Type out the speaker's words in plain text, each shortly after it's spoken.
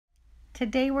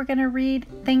Today we're going to read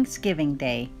Thanksgiving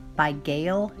Day by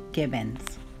Gail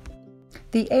Gibbons.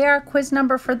 The AR quiz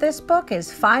number for this book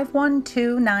is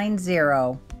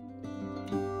 51290.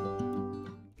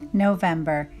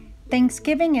 November.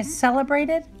 Thanksgiving is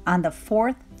celebrated on the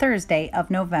fourth Thursday of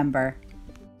November.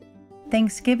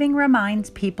 Thanksgiving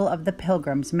reminds people of the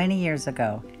Pilgrims many years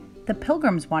ago. The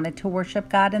Pilgrims wanted to worship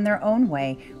God in their own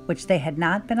way, which they had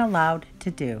not been allowed to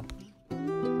do.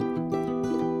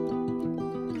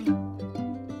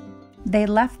 They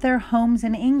left their homes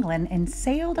in England and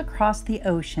sailed across the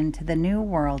ocean to the New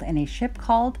World in a ship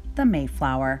called the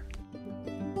Mayflower.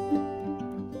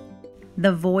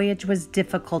 The voyage was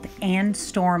difficult and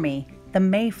stormy. The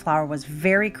Mayflower was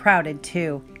very crowded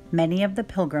too. Many of the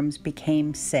Pilgrims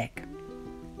became sick.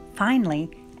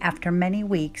 Finally, after many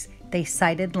weeks, they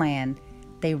sighted land.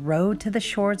 They rowed to the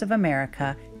shores of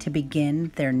America to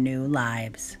begin their new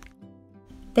lives.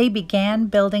 They began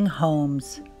building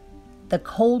homes. The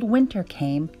cold winter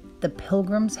came. The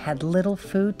Pilgrims had little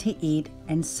food to eat,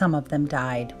 and some of them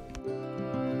died.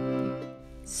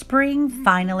 Spring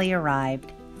finally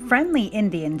arrived. Friendly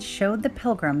Indians showed the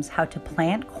Pilgrims how to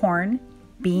plant corn,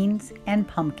 beans, and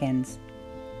pumpkins.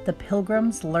 The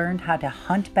Pilgrims learned how to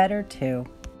hunt better too.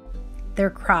 Their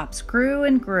crops grew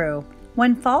and grew.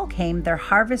 When fall came, their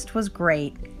harvest was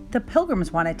great. The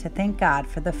Pilgrims wanted to thank God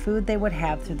for the food they would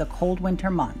have through the cold winter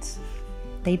months.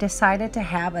 They decided to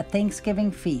have a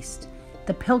Thanksgiving feast.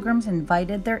 The Pilgrims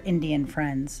invited their Indian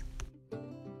friends.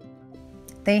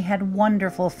 They had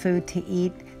wonderful food to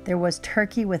eat. There was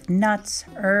turkey with nuts,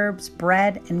 herbs,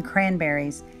 bread, and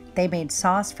cranberries. They made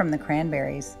sauce from the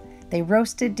cranberries. They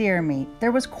roasted deer meat.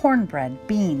 There was cornbread,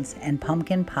 beans, and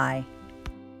pumpkin pie.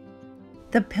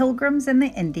 The Pilgrims and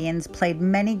the Indians played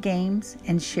many games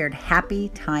and shared happy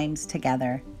times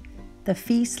together. The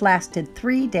feast lasted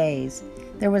 3 days.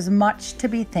 There was much to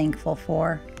be thankful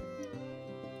for.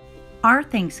 Our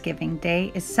Thanksgiving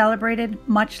Day is celebrated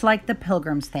much like the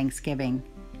Pilgrims' Thanksgiving.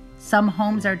 Some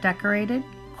homes are decorated,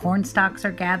 corn stalks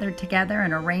are gathered together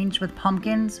and arranged with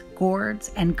pumpkins,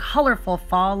 gourds, and colorful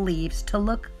fall leaves to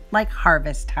look like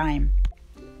harvest time.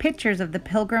 Pictures of the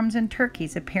Pilgrims and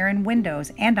turkeys appear in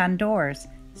windows and on doors.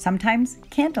 Sometimes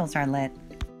candles are lit.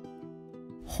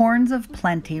 Horns of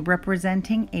plenty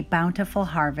representing a bountiful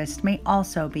harvest may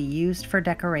also be used for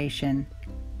decoration.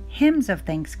 Hymns of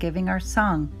thanksgiving are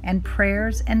sung and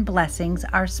prayers and blessings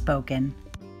are spoken.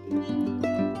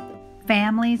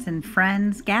 Families and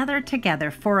friends gather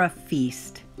together for a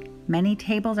feast. Many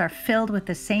tables are filled with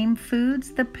the same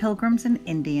foods the Pilgrims and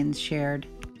Indians shared.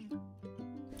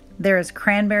 There is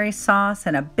cranberry sauce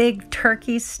and a big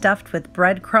turkey stuffed with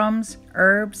breadcrumbs,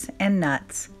 herbs, and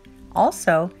nuts.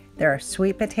 Also, there are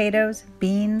sweet potatoes,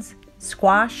 beans,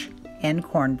 squash, and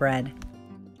cornbread.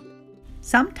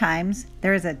 Sometimes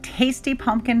there is a tasty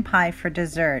pumpkin pie for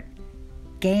dessert.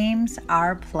 Games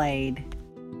are played.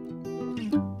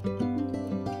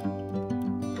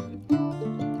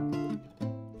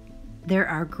 There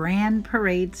are grand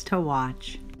parades to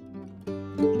watch.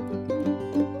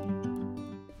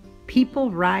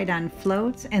 People ride on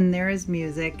floats and there is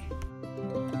music.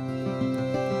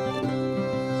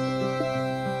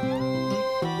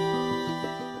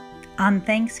 On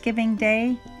Thanksgiving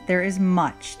Day, there is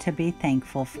much to be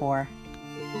thankful for.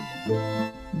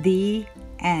 The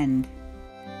end.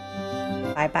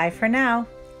 Bye-bye for now,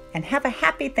 and have a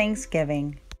happy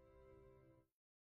Thanksgiving.